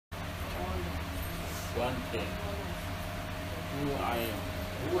one thing. Who I am.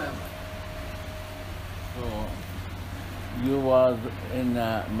 Who am I? So you was in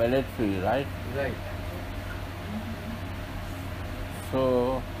military, right? Right.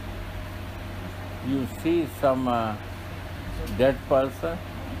 So you see some dead person.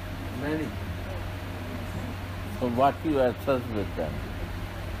 Many. So what you assess with them?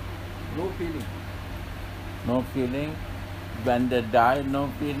 No feeling. No feeling. When they die, no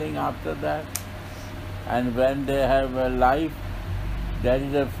feeling after that. And when they have a life, there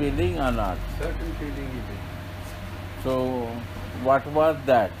is a feeling or not. Certain feeling is it. So what was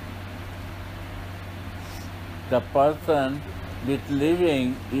that? The person with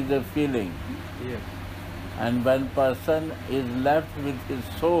living is a feeling. Yes. And when person is left with his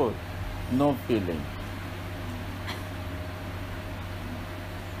soul, no feeling.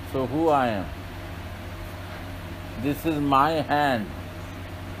 So who I am? This is my hand.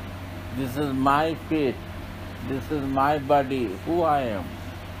 This is my feet. This is my body. Who I am?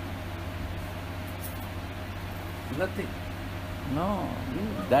 Nothing. No,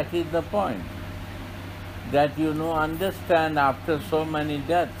 that is the point. That you know, understand after so many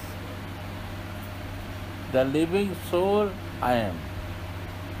deaths. The living soul I am.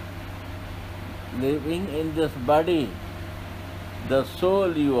 Living in this body, the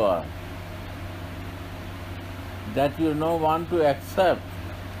soul you are. That you know want to accept,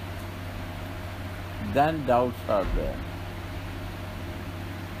 then doubts are there.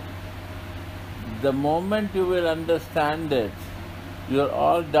 The moment you will understand it, your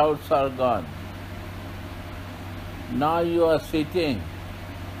all doubts are gone. Now you are sitting,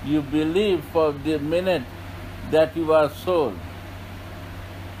 you believe for the minute that you are soul.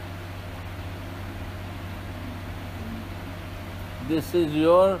 This is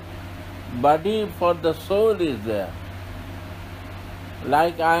your body, for the soul is there.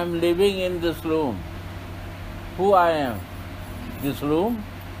 Like I am living in this room. Who I am? This room?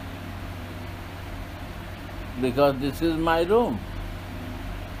 Because this is my room.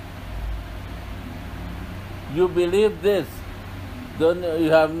 You believe this, then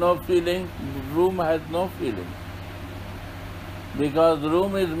you have no feeling, room has no feeling. Because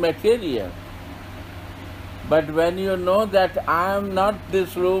room is material. But when you know that I am not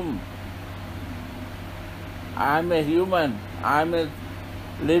this room, I am a human, I am a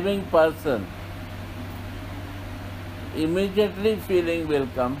living person, immediately feeling will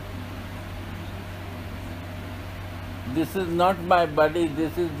come. This is not my body,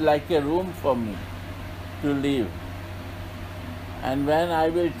 this is like a room for me to live. And when I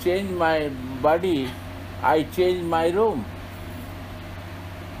will change my body, I change my room.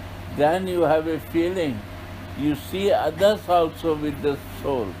 Then you have a feeling. You see others also with the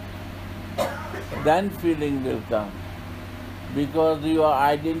soul. Then feeling will come. Because you are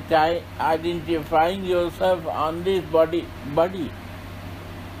identifying yourself on this body.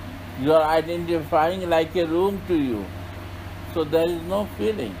 You are identifying like a room to you. So there is no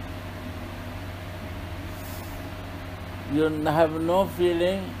feeling. You have no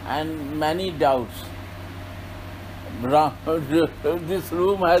feeling and many doubts. This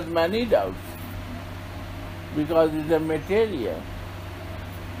room has many doubts because it's a material.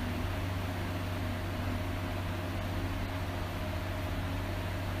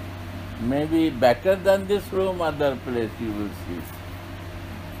 Maybe better than this room, other place you will see.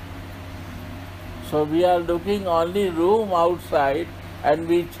 So we are looking only room outside and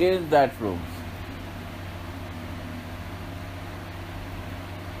we change that room.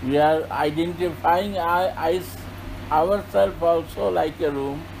 We are identifying ourselves also like a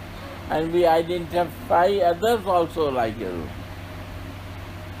room, and we identify others also like a room.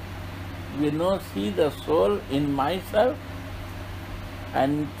 We now see the soul in myself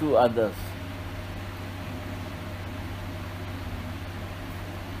and to others.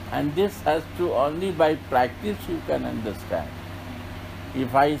 And this has to only by practice you can understand.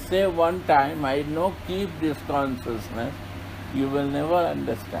 If I say one time, I know keep this consciousness, you will never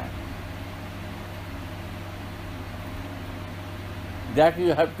understand. That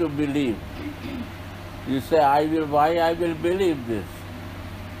you have to believe. You say, why I will believe this?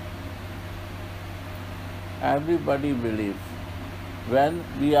 Everybody believes. When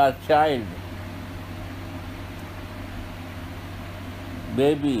we are child,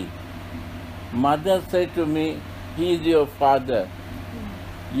 baby, mother said to me, he is your father.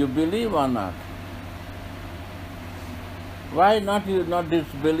 You believe or not? Why not you not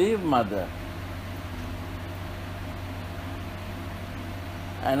disbelieve mother?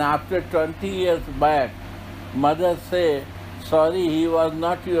 And after 20 years back, mother say, sorry, he was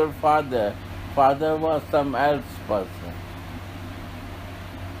not your father. Father was some else person.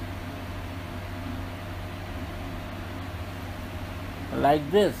 like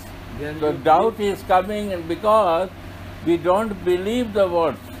this. Then So you doubt is coming because we don't believe the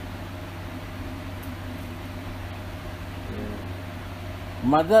words.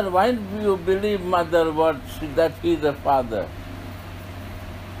 Mother, why do you believe mother words that he is a father?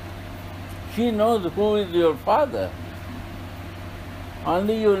 She knows who is your father.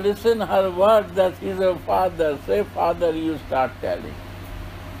 Only you listen her word that he is a father. Say father, you start telling.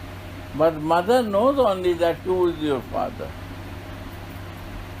 But mother knows only that who is your father.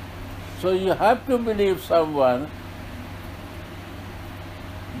 So you have to believe someone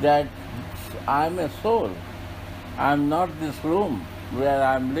that I am a soul. I am not this room where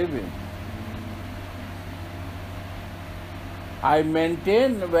I am living. I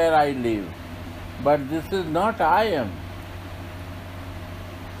maintain where I live, but this is not I am.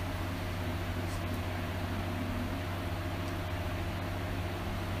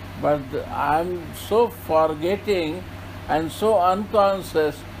 But I am so forgetting and so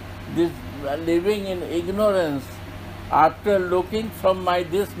unconscious, this living in ignorance. After looking from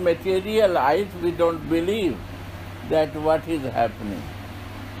this material eyes, we don't believe that what is happening.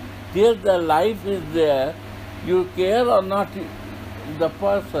 Till the life is there, you care or not the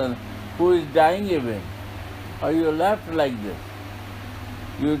person who is dying away, or you left like this.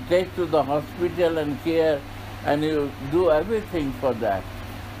 You take to the hospital and care, and you do everything for that.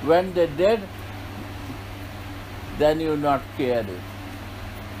 When they're dead, then you not care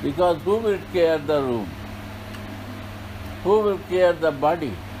it. Because who will care the room? Who will care the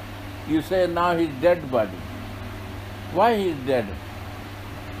body? You say now he's dead body. Why he is dead?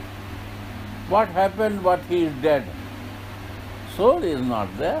 What happened what he is dead? Soul is not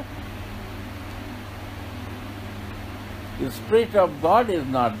there. The Spirit of God is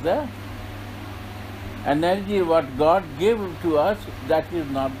not there. Energy what God gave to us, that is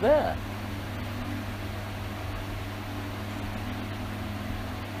not there.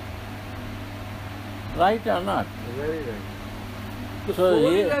 Right or not? Very right. So So soul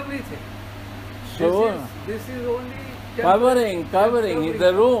is here- everything. So This is only covering is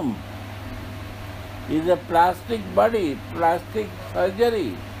the room. Is a plastic body, plastic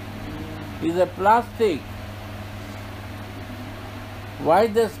surgery. Is a plastic. Why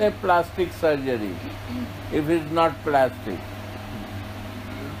they say plastic surgery if it's not plastic?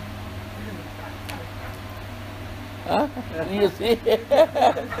 Huh? You see?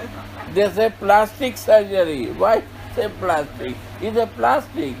 They say plastic surgery. Why say plastic? It's a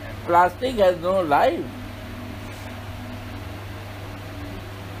plastic. Plastic has no life.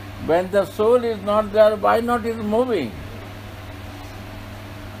 When the soul is not there, why not is moving?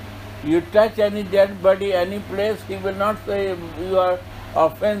 You touch any dead body, any place, he will not say you are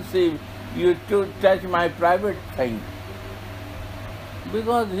offensive, you touch my private thing.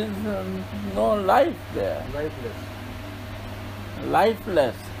 Because there's no life there. lifeless.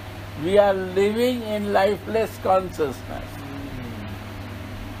 Lifeless. We are living in lifeless consciousness.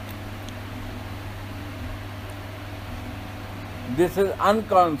 This is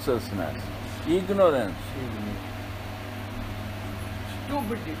unconsciousness, ignorance,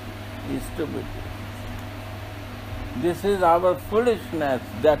 Stupidity. stupidity. This is our foolishness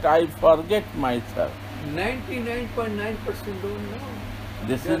that I forget myself. 99.9% don't know.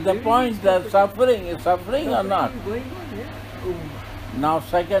 This They are is the living point, in that stupidity. is suffering or not? Suffering going on, yeah. Now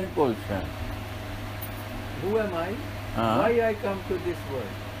second question. Who am I? Uh-huh. Why I come to this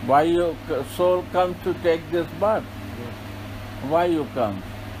world? Why your soul come to take this birth? Why you come?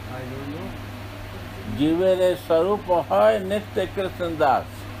 I don't know. Jivere Sarup Hoy Nitya Krishna Das.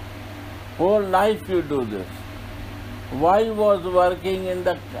 Whole life you do this. Why you was working in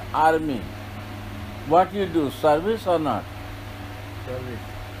the army? What you do? Service or not? Service.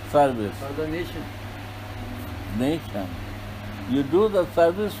 Service. For the nation. Nation. You do the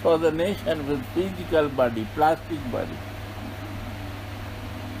service for the nation with physical body, plastic body.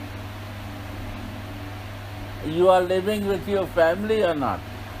 You are living with your family or not?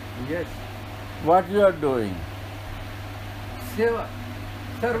 Yes. What you are doing? Seva.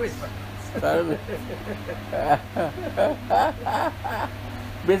 Service. Service.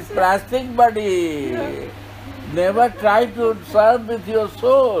 With plastic body. Never try to serve with your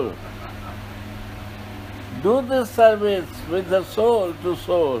soul. Do this service with the soul to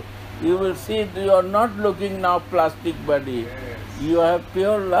soul. You will see you are not looking now plastic body. You have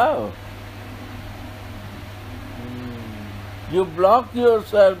pure love. You block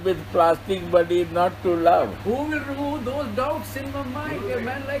yourself with plastic body not to love. Who will remove those doubts in my mind? A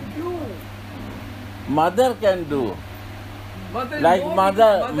man like you. Mother can do. Mother is Like more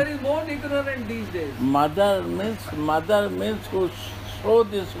mother- is more ignorant these days. Mother means who show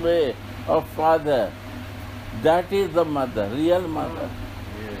this way of father. That is the mother, real mother.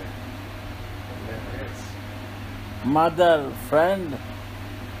 Yeah. Yes. Mother, friend,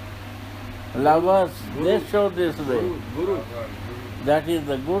 lovers, they show this way. Guru. That is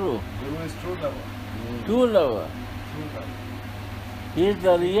the Guru, Guru is true lover. true lover. True lover. He is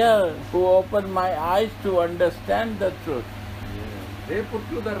the real who opened my eyes to understand the truth. They put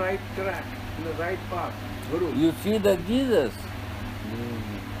you the right track, in the right path. Guru. You see the Jesus.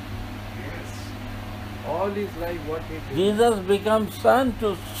 Yes. All his life, what he did. Jesus becomes son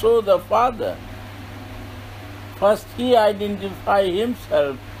to show the Father. First he identifies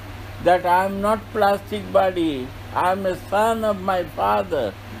himself that I am not plastic body, I am a son of my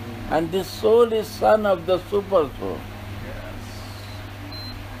Father, and this soul is son of the super soul. Yes.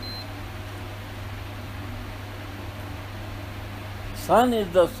 Son is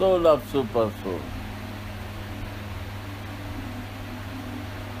the soul of super soul.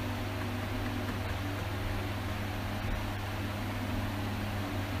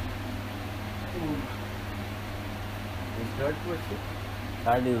 And third question.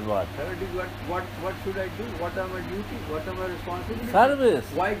 That is what? Third is what should I do? What are my duties? What are my responsibilities? Service.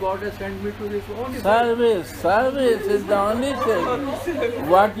 Why God has sent me to this only Service. Service is the only thing.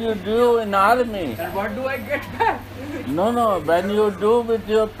 What you do in army. And what do I get back? No. When you do with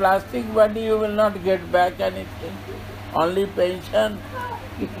your plastic body, you will not get back anything. Only pension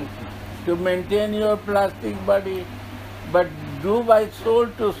to maintain your plastic body. But do by soul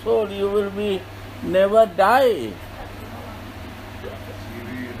to soul, you will be never die.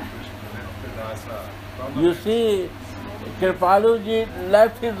 You see, Kripaluji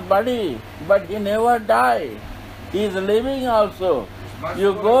left his body, but he never died. He is living also.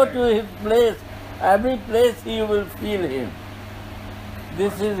 You go to his place, every place you will feel him.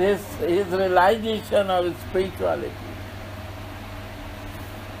 This is his realization of spirituality.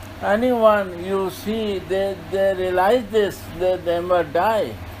 Anyone you see, they realize this, they never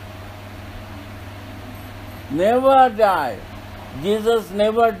die. Never die. Jesus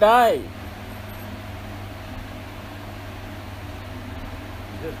never died.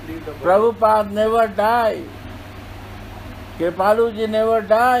 Just leave the body. Prabhupada never died. Kripaluji never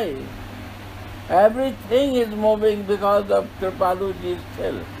died. Everything is moving because of Kripaluji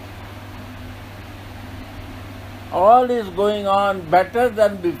still. All is going on better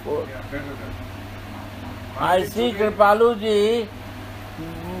than before. Yeah, better than. I see Kripaluji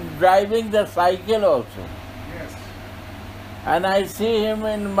driving the cycle also. Yes. And I see him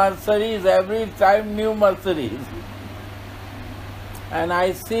in Mercedes, every time new Mercedes. And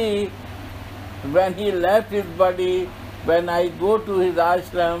I see when he left his body, when I go to his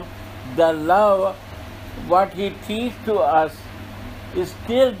ashram, the love, what he teaches to us, is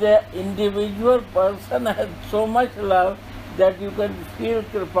still the individual person has so much love that you can feel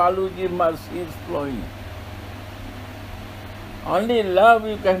Kripaluji mercy is flowing. Only love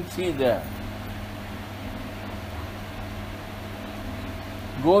you can see there.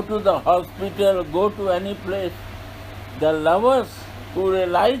 Go to the hospital, go to any place. The lovers who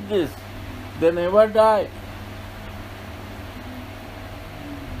realize this, they never die.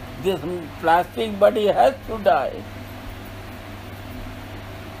 This plastic body has to die.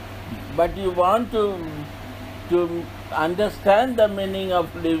 But you want to understand the meaning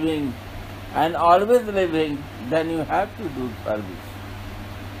of living and always living, then you have to do service.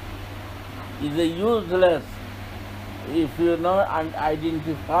 It is useless if you not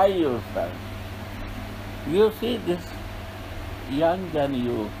identify yourself. You see this young than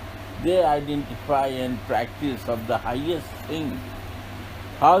you, they identify and practice of the highest thing.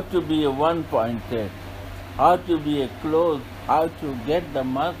 How to be a one-pointed, how to be a close, how to get the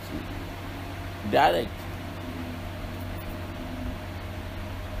mercy. Direct.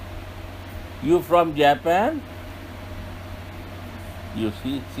 You from Japan? You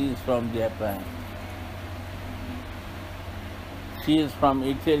see, she is from Japan. She is from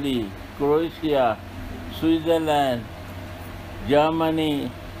Italy, Croatia, Switzerland, Germany,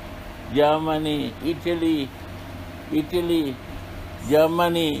 Italy,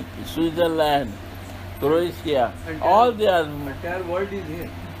 Germany, Switzerland, Croatia. All they are. Entire world is here.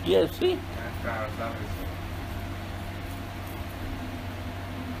 Yes, see? Service.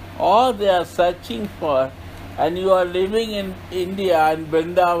 All they are searching for, and you are living in India and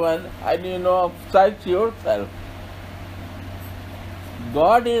Vrindavan, and you know, search yourself.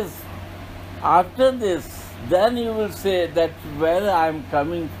 God is after this, then you will say that where I am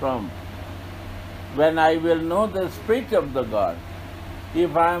coming from, when I will know the spirit of the God.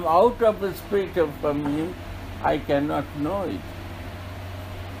 If I am out of the spirit from Him, I cannot know it.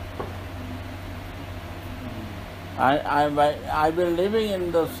 I will living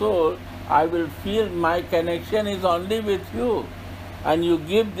in the soul, I will feel my connection is only with you, and you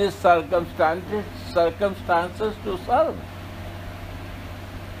give these circumstances to serve.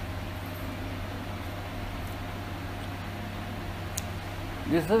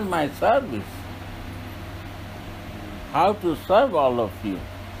 This is my service. How to serve all of you.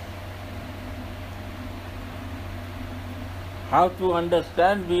 How to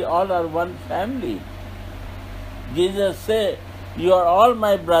understand we all are one family. Jesus said, you are all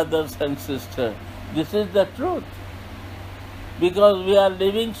my brothers and sisters. This is the truth. Because we are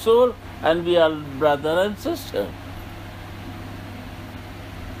living soul and we are brother and sister.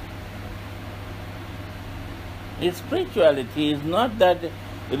 Spirituality is not that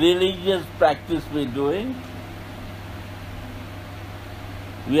religious practice we're doing.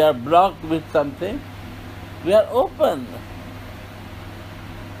 We are blocked with something. We are open.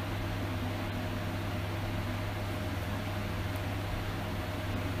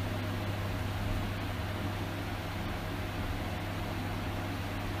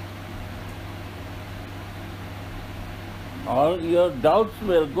 All your doubts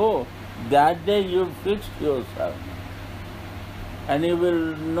will go. That day you fix yourself. And you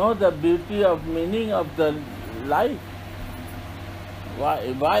will know the beauty of meaning of the life.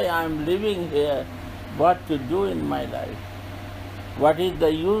 Why I am living here, what to do in my life. What is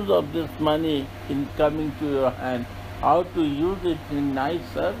the use of this money in coming to your hand? How to use it in nice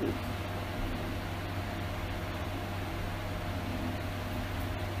service.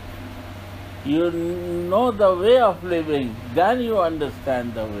 You know the way of living, then you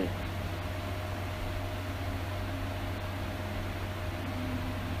understand the way.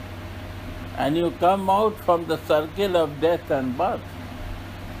 And you come out from the circle of death and birth.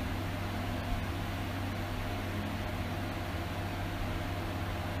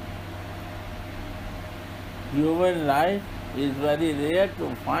 Human life is very rare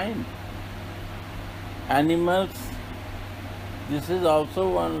to find. Animals, this is also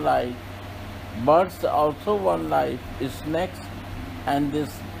one life. Birds also one life. Snakes and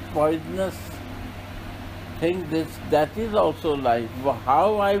this poisonous thing, that is also life.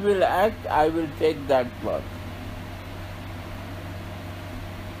 How I will act, I will take that birth.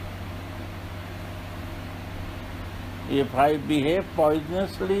 If I behave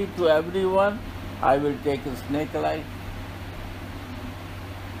poisonously to everyone, I will take a snake life.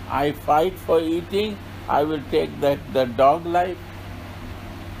 I fight for eating, I will take the dog life.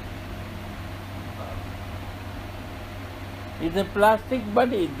 It's a plastic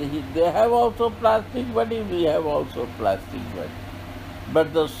body. They have also plastic body, we have also plastic body.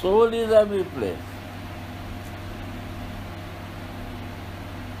 But the soul is every place.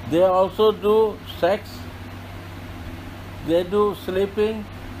 They also do sex, they do sleeping,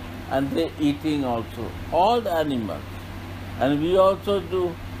 and they eating also. All the animals. And we also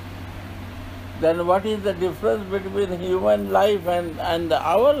do. Then what is the difference between human life and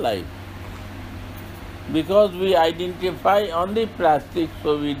our life? Because we identify only plastic,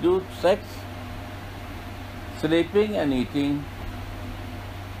 so we do sex, sleeping and eating.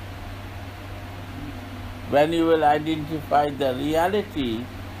 When you will identify the reality,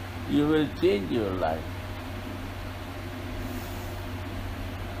 you will change your life.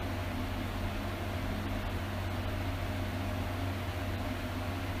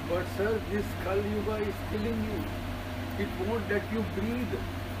 But sir, this Kali Yuga is killing you. It won't let you breathe.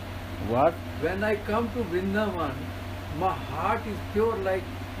 What? When I come to Vrindavan, my heart is pure like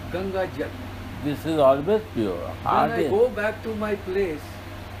Ganga Jal. This is always pure. When I go back to my place,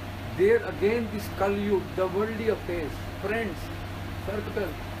 there again this Kali Yuga, the worldly affairs, friends, circle,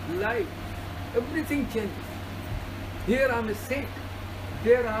 life, everything changes. Here I am a saint,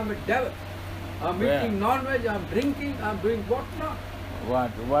 there I am a devil. I am eating non-veg, I am drinking, I am doing what not.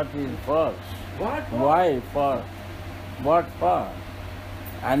 What is first? What? Why first? What for?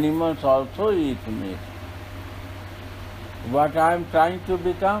 Animals also eat meat. What I am trying to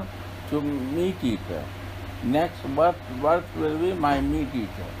become? To meat eater. Next birth will be my meat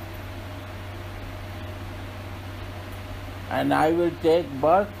eater. And I will take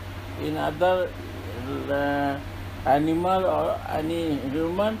birth in other animal or any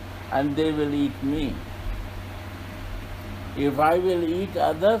human, and they will eat me. If I will eat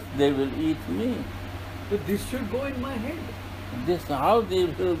others, they will eat me. So this should go in my head. This how they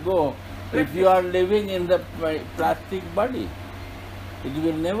will go if you are living in the plastic body. It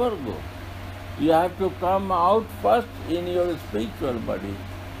will never go. You have to come out first in your spiritual body,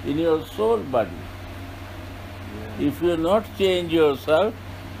 in your soul body. Yeah. If you not change yourself,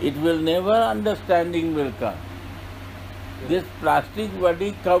 it will never understanding will come. Yeah. This plastic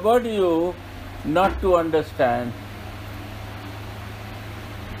body covered you not to understand.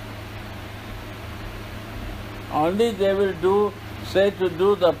 Only they will say to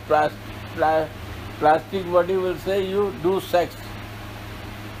do the plastic body will say you do sex,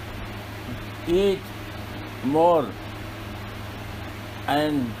 eat more,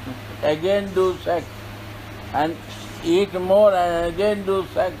 and again do sex, and eat more and again do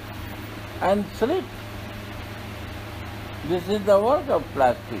sex, and sleep. This is the work of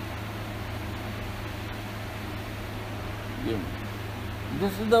plastic.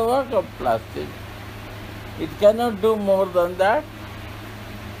 This is the work of plastic. It cannot do more than that.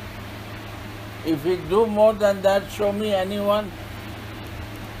 If it do more than that, show me anyone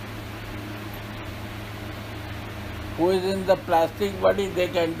who is in the plastic body. They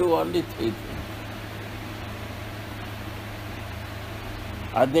can do only three things.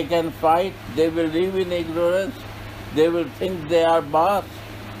 Or they can fight, they will live in ignorance, they will think they are boss,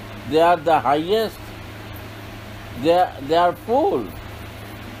 they are the highest, they are fools.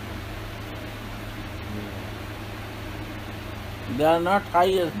 They are not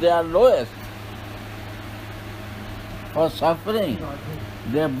highest, they are lowest. For suffering,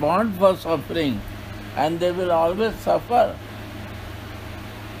 they are born for suffering, and they will always suffer.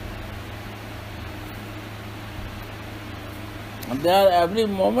 They are every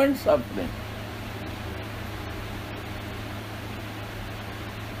moment suffering.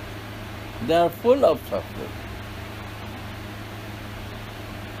 They are full of suffering.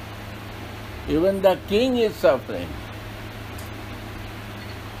 Even the king is suffering.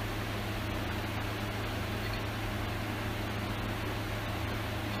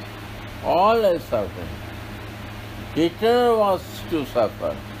 All are suffering. Hitler was to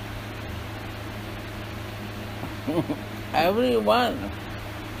suffer. Everyone.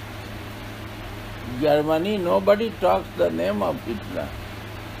 Germany, nobody talks the name of Hitler.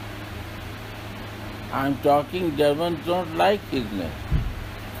 I'm talking, Germans don't like his name.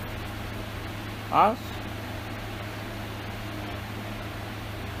 Us?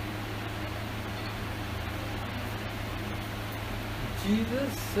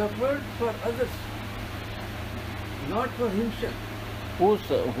 Jesus suffered for others, not for himself.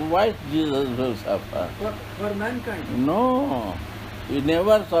 Why Jesus will suffer? For mankind. No, he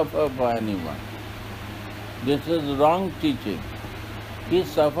never suffered for anyone. This is wrong teaching. He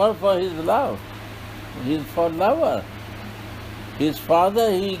suffered for his love. He is for lover. His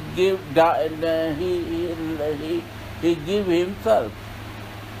father, he gave himself.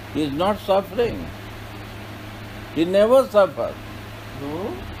 He is not suffering. He never suffered.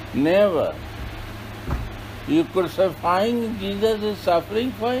 No? Never. You could say, fine, Jesus is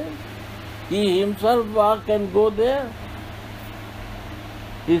suffering for him. He himself walk and go there.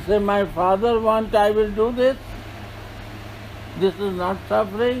 He said, my father wants, I will do this. This is not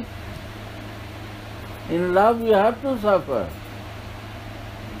suffering. In love you have to suffer.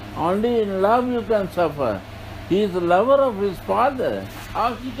 Only in love you can suffer. He is the lover of his father.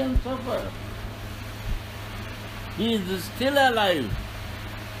 How he can suffer? He is still alive.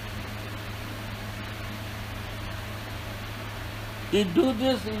 He do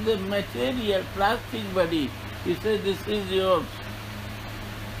this in the material, plastic body. He says, this is yours.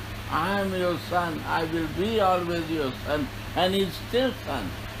 I am your son. I will be always your son. And he is still son.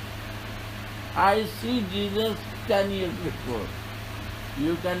 I see Jesus 10 years before.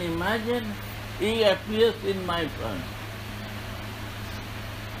 You can imagine, he appears in my front.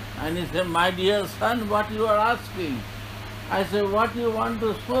 And he said, my dear son, what you are asking? I said, what you want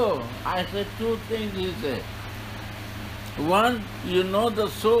to show? I said, two things, he said. One, you know the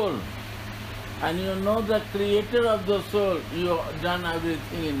soul, and you know the creator of the soul. You have done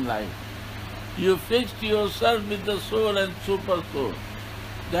everything in life. You fixed yourself with the soul and super soul.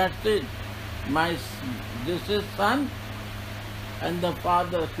 That's it. This is son and the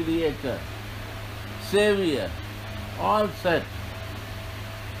father, creator, savior, all set.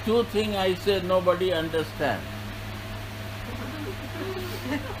 Two things I say nobody understands.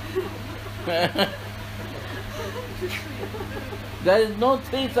 There is no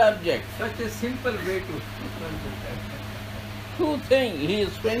three subjects. Such a simple way to Two things.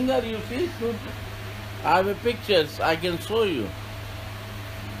 His finger, you see, I have pictures, I can show you.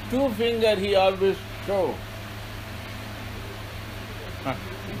 Two finger he always show.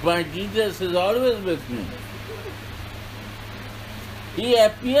 But Jesus is always with me. He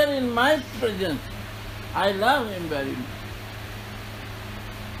appear in my presence. I love him very much.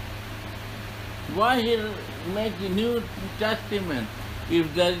 Why he make New Testament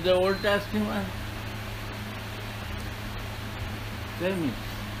if there is the Old Testament? Tell me.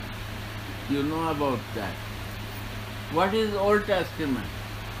 You know about that. What is Old Testament?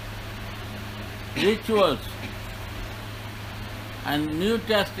 Rituals. And New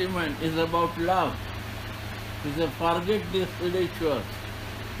Testament is about love. He said, forget this rituals.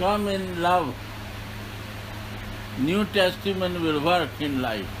 Come in love. New Testament will work in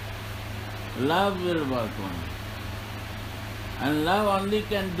life. Love will work only. And love only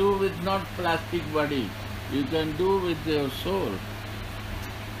can do with not plastic body. You can do with your soul.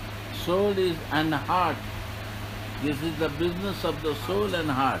 Soul is and heart. This is the business of the soul and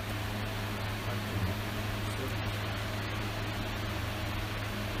heart.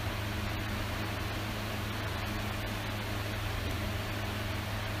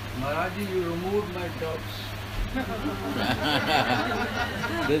 Maharaji, you removed my doubts.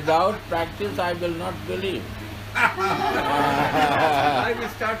 Without practice, I will not believe. I will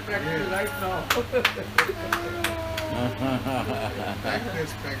start practicing right now. Practice,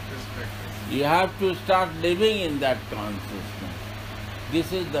 practice, practice. You have to start living in that consciousness.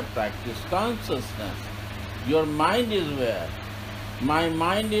 This is the practice. Consciousness. Your mind is where? My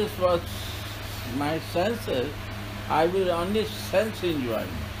mind is for my senses. I will only sense enjoyment.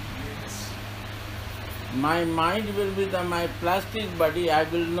 Yes. My mind will be my plastic body. I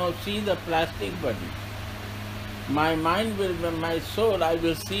will not see the plastic body. My mind will be my soul. I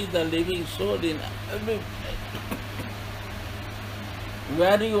will see the living soul in every place.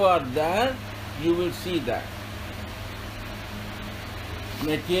 Where you are there, you will see that.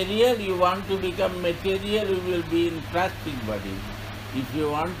 Material, you want to become material, you will be in plastic body. If you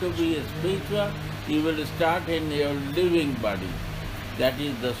want to be spiritual, you will start in your living body. That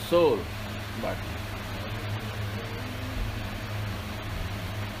is the soul body.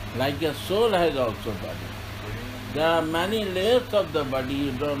 Like a soul has also body. There are many layers of the body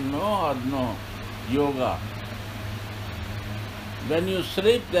you don't know or know. Yoga. When you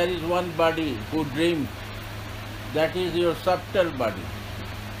sleep, there is one body who dreams. That is your subtle body.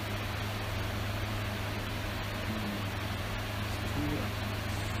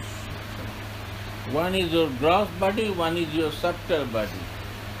 One is your gross body, one is your subtle body.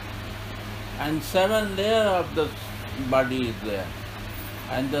 And 7 layers of the body is there.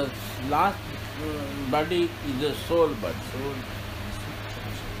 And the last body is the soul body.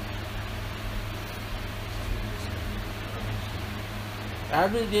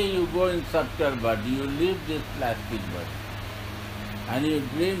 Every day you go in subtle body, you leave this plastic body. And you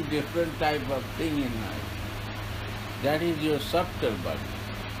dream different type of thing in life. That is your subtle body.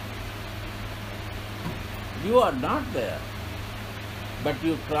 You are not there, but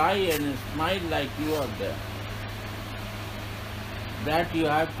you cry and smile like you are there. That you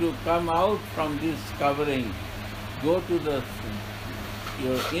have to come out from this covering, go to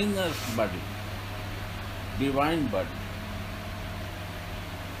your inner body, divine body.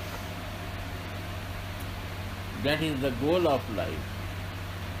 That is the goal of life.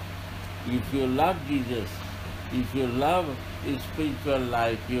 If you love Jesus, if you love spiritual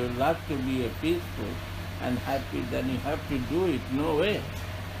life, you love to be a peaceful and happy, then you have to do it, no way.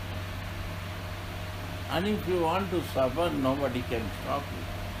 And if you want to suffer, nobody can stop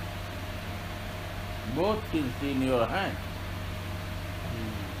you. Both is in your hand.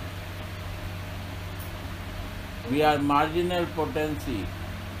 We are marginal potency.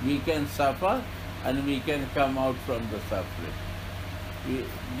 We can suffer and we can come out from the suffering.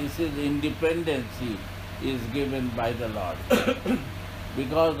 This is independency is given by the Lord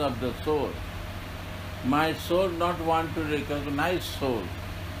because of the soul. My soul not want to recognize soul,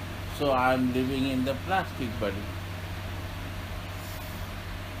 so I am living in the plastic body.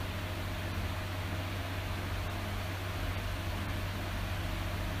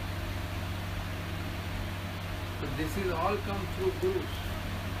 So this is all come through gurus.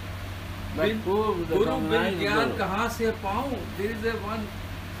 But who Guru recognize bin gyan Guru? kahan se paun? There is a one,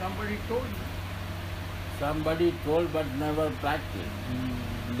 somebody told me. Somebody told but never practiced.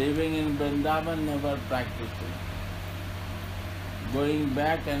 Living in Vrindavan, never practicing. Going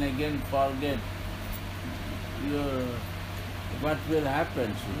back and again forget what will happen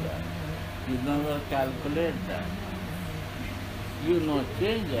to that. You never calculate that. You no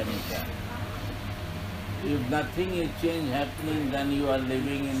change anytime. If nothing is change happening, then you are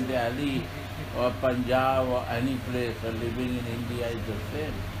living in Delhi or Punjab or any place, or living in India is the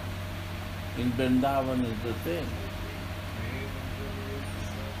same. In Vrindavan is the same.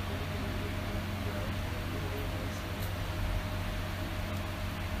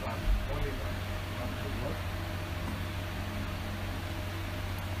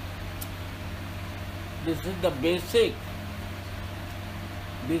 This is the basic.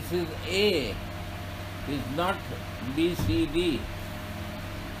 This is A. It's not B, C, D.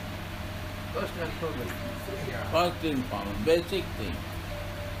 First alphabet. First informal, basic thing.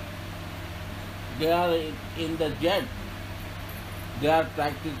 They are in the jet. They are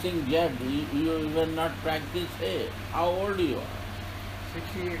practicing yet. You even not practice. Hey, how old you are?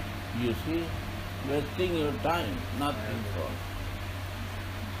 68. You see, wasting your time, nothing for.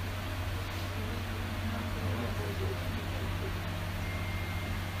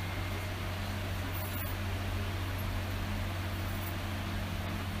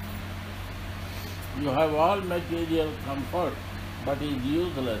 You have all material comfort, but it's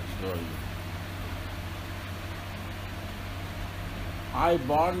useless for you. I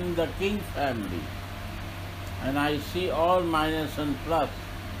born in the king family, and I see all minus and plus,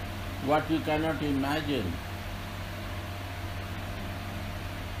 what you cannot imagine.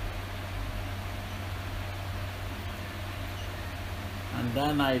 And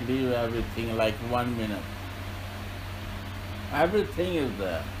then I leave everything like 1 minute. Everything is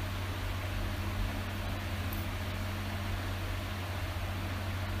there.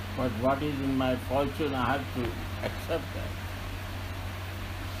 But what is in my fortune, I have to accept that.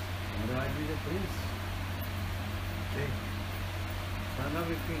 Maharaj is a prince. King. Son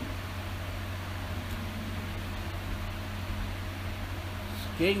of a king.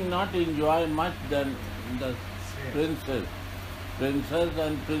 King not enjoy much than the princes. Princess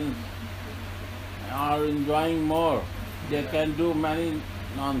and prince are enjoying more. They can do many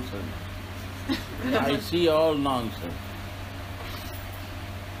nonsense. I see all nonsense.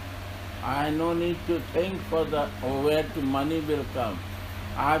 I no need to think for the where to money will come.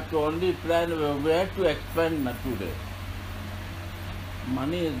 I have to only plan where to expend today.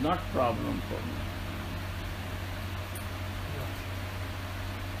 Money is not problem for me.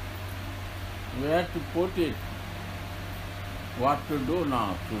 Where to put it? What to do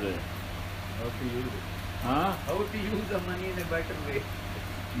now today? How to use it. Huh? How to use the money in a better way.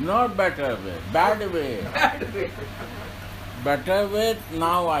 Not better way, bad way. Bad way. Better way,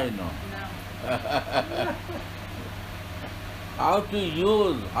 now I know. How to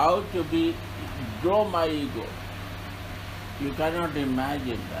use, how to grow my ego. You cannot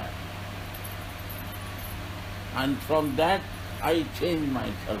imagine that. And from that, I change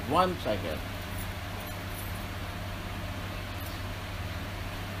myself 1 second.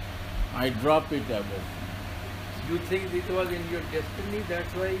 I drop it everything. You think it was in your destiny,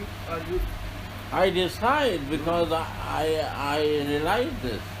 that's why, or you... I decide because I realize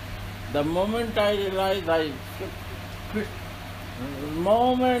this. The moment I realize, I quit. The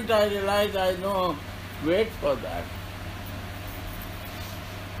moment I realize, I know, wait for that.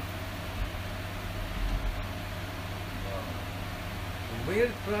 Where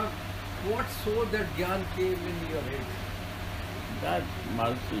from, what so that Gyan came in your head? That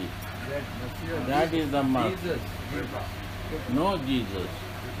mercy. That mercy of That is the mercy. Jesus. No Jesus.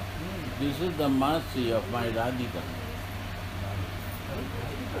 This is the mercy of my Radhika.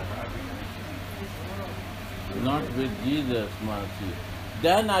 Not with Jesus' mercy.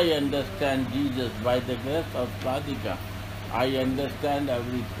 Then I understand Jesus by the grace of Radhika. I understand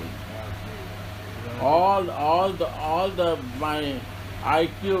everything. All my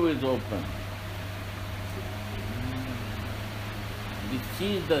IQ is open.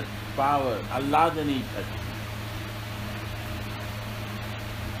 She is the power. Allah the nature.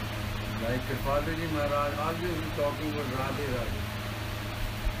 Like Fatherji Maharaj always is talking about Radhe Radhe.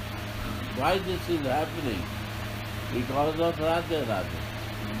 Why this is happening? Because of Radhe Radhe.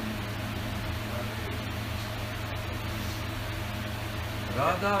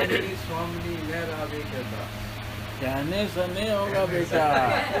 Radha मेरी स्वामिनी मैं राधे के दास. कहने से नहीं होगा बेटा,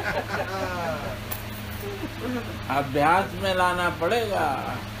 अभ्यास में लाना पड़ेगा.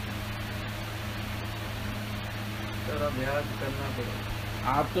 सर अभ्यास करना पड़ेगा.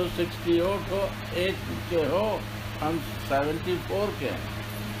 आप तो 68 के हो, हम 74 के हैं.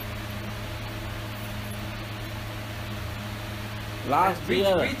 Last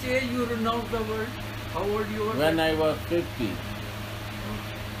year, Which age you renounced the world? How old you were? when I was 50,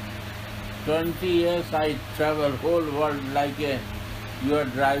 20 years I travel whole world like you are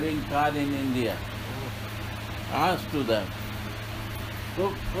driving car in India. Ask to them.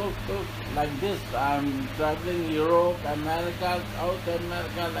 Cook, like this. I'm traveling Europe, America, South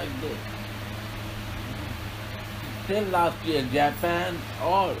America like this. Till last year, Japan,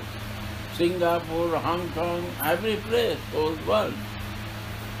 all. Singapore, Hong Kong, every place, whole world.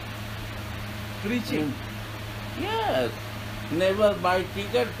 Preaching. Yes. Never buy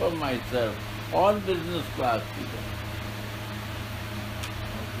ticket for myself. All business class ticket.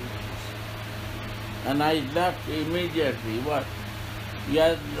 And I left immediately. What?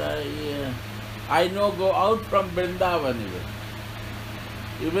 Yes, I no go out from Vrindavan even.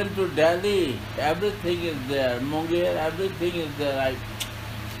 Even to Delhi, everything is there. Munger, everything is there. I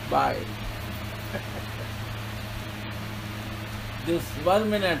buy. This 1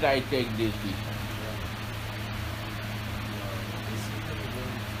 minute I take decision.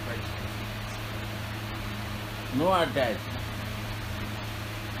 No attachment.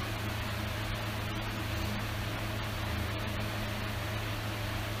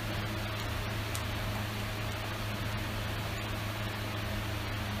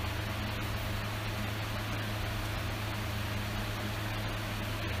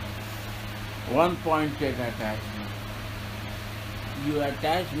 One pointed attachment. You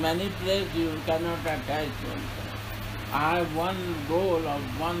attach many places, you cannot attach one. I have one goal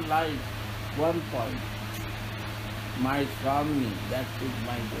of one life, one point. My Swami, that is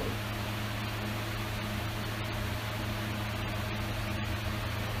my goal.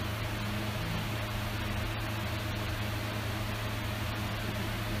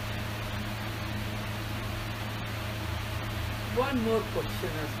 One more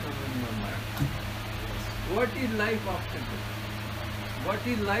question has come in my mind. What is life after death? What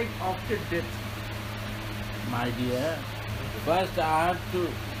is life after death? My dear, first I have to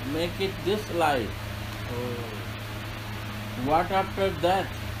make it this life. What after that?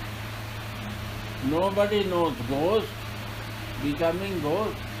 Nobody knows ghost, becoming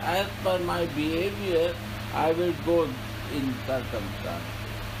ghost. As per my behavior, I will go in circumstance.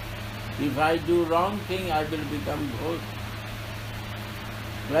 If I do wrong thing, I will become ghost.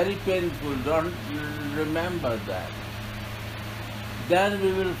 Very painful, don't remember that. Then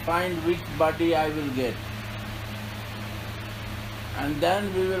we will find which body I will get. And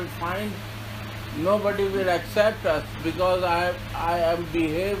then we will find nobody will accept us because I am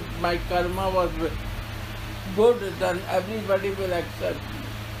behaved, my karma was good, then everybody will accept me.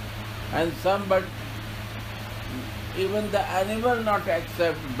 And somebody, even the animal not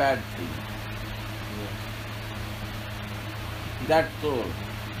accept bad things. That's all.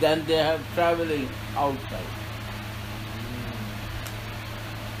 Then they have traveling outside.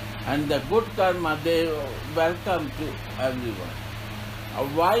 And the good karma, they welcome to everyone.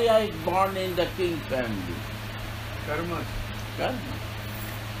 Why I born in the king family? Karma. Karma.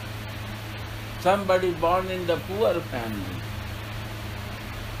 Somebody born in the poor family.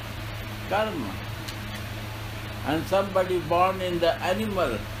 Karma. And somebody born in the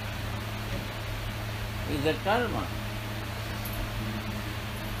animal is a karma.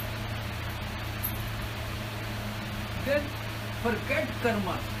 Then forget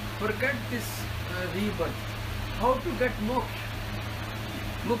karma, forget this rebirth. How to get moksha?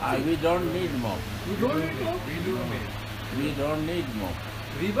 Mukti. We don't need moksha. You don't need moksha? We do need. We don't need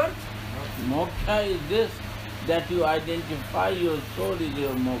moksha. Rebirth? Moksha is this, that you identify your soul is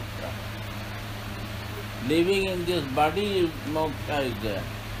your moksha. Living in this body, moksha is there.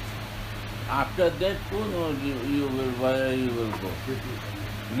 After that, who knows where you will go.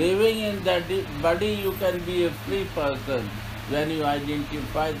 Living in that body, you can be a free person when you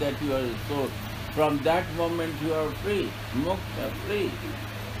identify that you are a soul. From that moment, you are free. Moksha, free.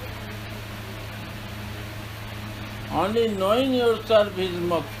 Only knowing yourself is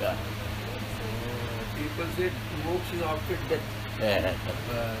moksha. People say moksha is after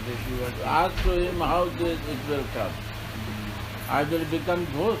death. Ask to him how it will come. I will become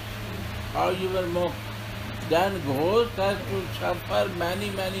ghost. How you will moksha? Then ghost has to suffer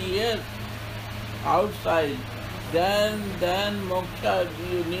many years outside. Then moksha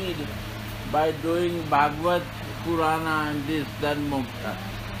you need by doing Bhagavad, Purana and this, then moksha.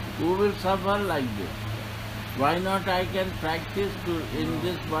 Who will suffer like this? Why not I can practice in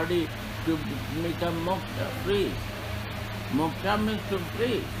this body to become moksha, free? Moksha means to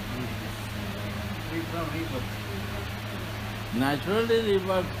free. Free from rebirth. Naturally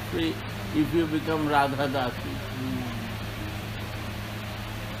rebirth free if you become Radha Dasi.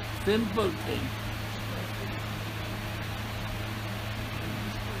 Simple thing.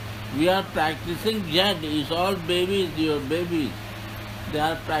 We are practicing Jad. It's all babies, your babies. They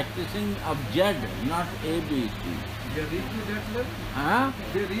are practicing of Jad, not ABC. They reach to that level? Huh?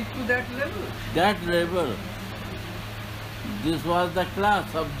 They reach to that level? That level. This was the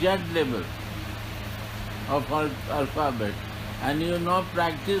class of Jad level of alphabet. And you now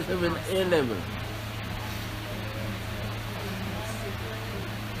practice even A level.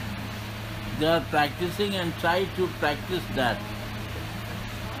 They are practicing and try to practice that.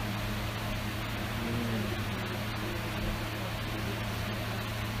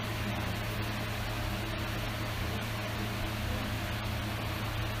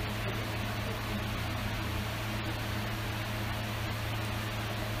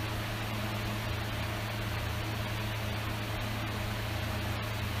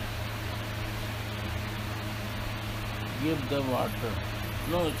 Give the water.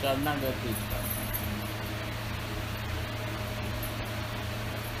 No, Charnagati is coming.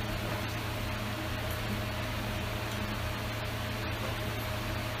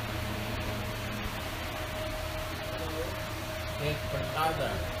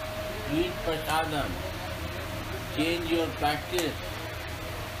 prasadam. Eat prasadam. Change your practice.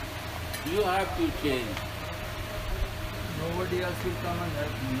 You have to change. Nobody else will come and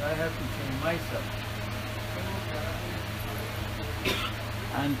help me. I have to change myself.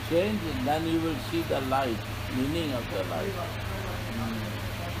 And change, then you will see the light, meaning of the life.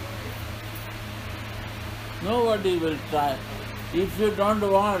 Nobody will try. If you don't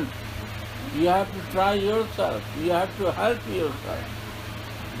want, you have to try yourself. You have to help yourself.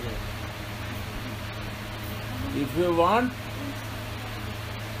 If you want,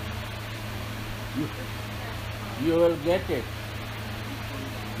 you will get it.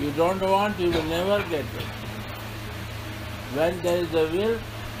 You don't want, you will never get it. When there is a will,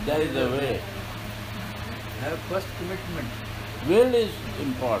 there is a way. Have first commitment. Will is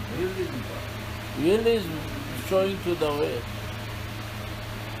important. Will is important. Will is showing to the way.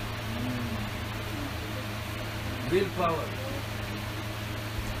 Willpower.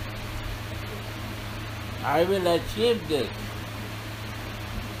 I will achieve this.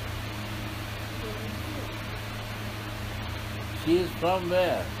 She is from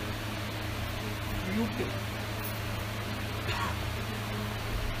where? UK.